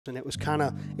And it was kind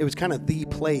of the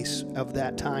place of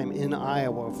that time in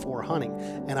Iowa for hunting.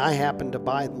 And I happened to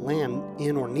buy the land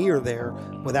in or near there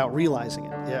without realizing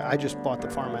it. Yeah, I just bought the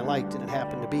farm I liked, and it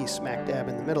happened to be smack dab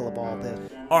in the middle of all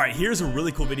this. All right, here's a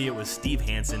really cool video with Steve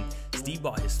Hanson. Steve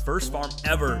bought his first farm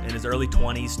ever in his early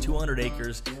 20s, 200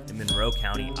 acres in Monroe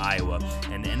County, Iowa,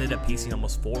 and ended up piecing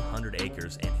almost 400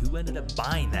 acres. And who ended up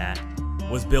buying that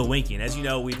was Bill Winke. And as you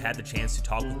know, we've had the chance to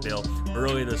talk with Bill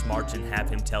earlier this March and have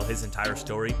him tell his entire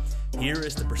story. Here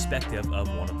is the perspective of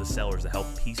one of the sellers that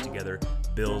helped piece together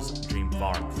Bill's dream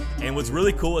farm. And what's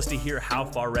really cool is to hear how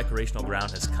far recreational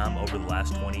ground has come over the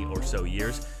last 20 or so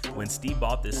years. When Steve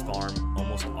bought this farm,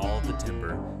 almost all of the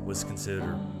timber was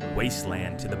considered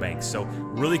wasteland to the banks. So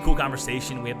really cool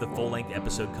conversation. We have the full-length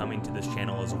episode coming to this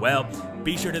channel as well.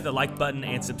 Be sure to hit the like button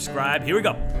and subscribe. Here we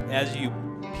go. As you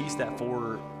piece that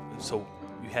forward, so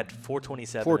you had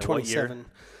 427. 427.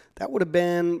 That would have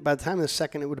been, by the time of the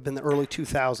second, it would have been the early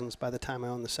 2000s by the time I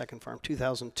owned the second farm,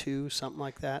 2002, something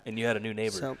like that. And you had a new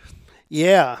neighbor. So,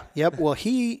 yeah, yep. Well,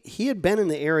 he had been in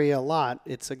the area a lot.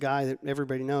 It's a guy that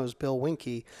everybody knows, Bill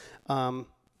Winke.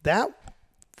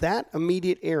 That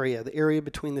immediate area, the area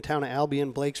between the town of Albion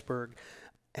and Blakesburg,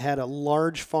 had a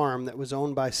large farm that was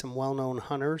owned by some well-known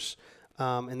hunters,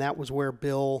 and that was where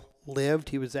Bill lived.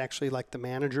 He was actually like the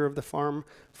manager of the farm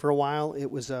for a while.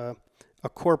 It was a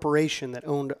corporation that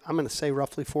owned, I'm going to say,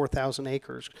 roughly 4,000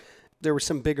 acres. There were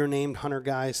some bigger named hunter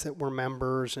guys that were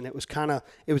members, and it was kind of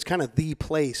the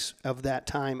place of that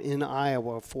time in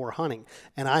Iowa for hunting.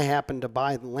 And I happened to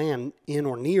buy the land in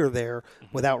or near there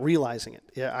without realizing it.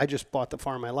 Yeah, I just bought the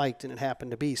farm I liked, and it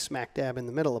happened to be smack dab in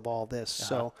the middle of all this.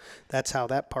 So that's how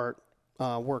that part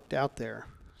worked out there.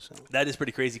 So that is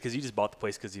pretty crazy because you just bought the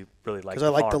place because you really liked the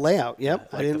farm. Because I liked the layout. Yep,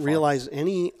 yeah, I didn't realize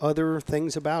any other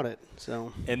things about it.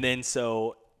 So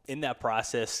so in that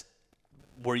process,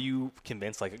 were you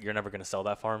convinced like you're never going to sell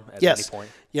that farm at any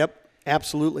point? Yep,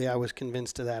 absolutely. I was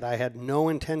convinced of that. I had no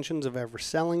intentions of ever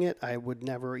selling it. I would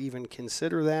never even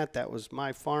consider that. That was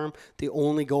my farm. The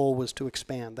only goal was to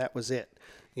expand. That was it.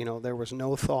 You know, there was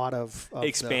no thought of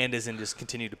expand as in just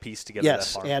continue to piece together that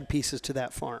farm. Yes, add pieces to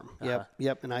that farm.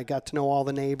 Yep. And I got to know all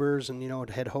the neighbors, and, you know,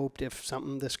 had hoped if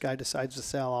this guy decides to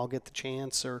sell, I'll get the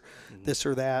chance or this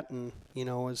or that. And, you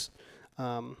know,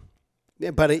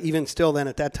 but even still then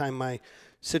at that time, my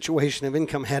situation of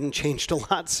income hadn't changed a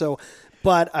lot. So,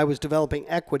 but I was developing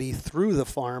equity through the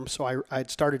farm. So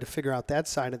I'd started to figure out that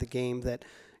side of the game that,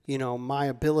 you know, my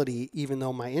ability, even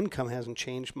though my income hasn't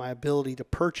changed, my ability to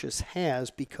purchase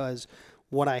has, because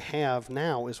what I have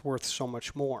now is worth so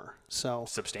much more. So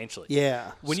substantially.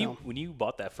 Yeah. When you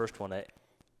bought that first one at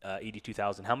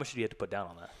 $82,000, how much did you have to put down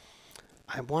on that?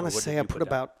 I want to say I put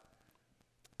about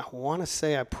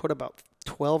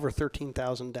 $12,000 or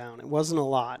 $13,000 down. It wasn't a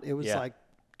lot. It was like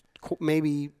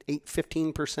maybe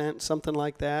 15%, something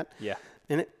like that. Yeah.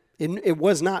 And it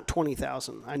was not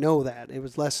 20,000. I know that. It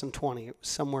was less than 20. It was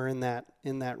somewhere in that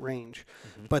range.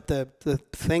 But the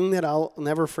thing that I'll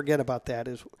never forget about that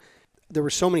is there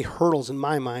were so many hurdles in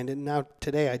my mind, and now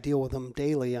today I deal with them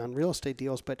daily on real estate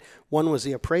deals, but one was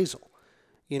the appraisal.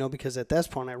 You know, because at this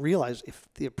point I realized if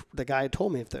the guy had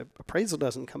told me if the appraisal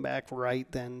doesn't come back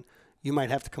right, then you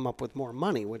might have to come up with more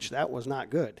money, which that was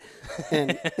not good.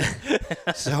 And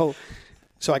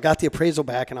So I got the appraisal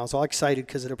back, and I was all excited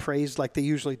because it appraised like they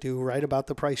usually do, right about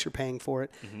the price you're paying for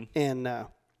it. And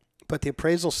but the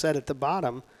appraisal said at the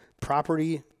bottom,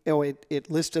 property.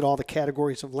 It listed all the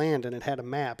categories of land, and it had a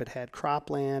map. It had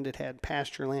cropland, it had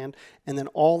pasture land, and then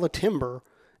all the timber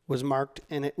was marked,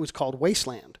 and it was called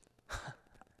wasteland.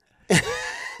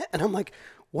 And I'm like,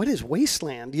 what is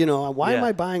wasteland? You know, why am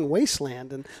I buying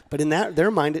wasteland? But in their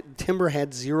mind, timber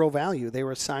had zero value. They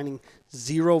were assigning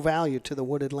zero value to the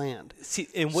wooded land. See,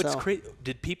 and what's crazy?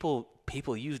 Did people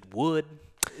used wood?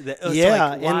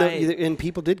 And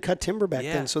people did cut timber back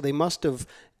then, so they must have.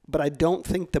 But I don't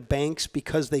think the banks,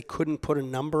 because they couldn't put a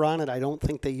number on it, I don't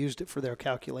think they used it for their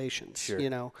calculations. Sure. You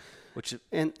know,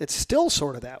 and it's still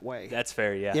sort of that way. That's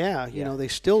fair. Yeah. Yeah. You know, they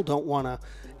still don't want to.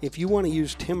 If you want to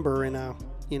use timber in a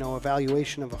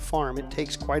evaluation of a farm, it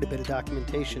takes quite a bit of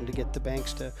documentation to get the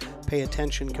banks to pay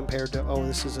attention compared to,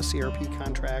 this is a CRP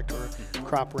contract or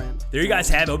crop rent. There you guys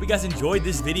have it. Hope you guys enjoyed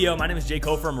this video. My name is Jake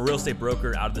Hofer. I'm a real estate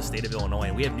broker out of the state of Illinois,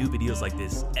 and we have new videos like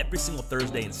this every single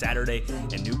Thursday and Saturday,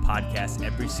 and new podcasts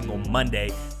every single Monday.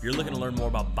 If you're looking to learn more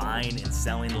about buying and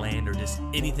selling land or just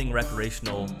anything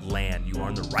recreational land, you are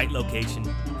in the right location.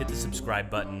 Hit the subscribe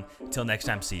button. Until next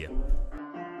time, see you.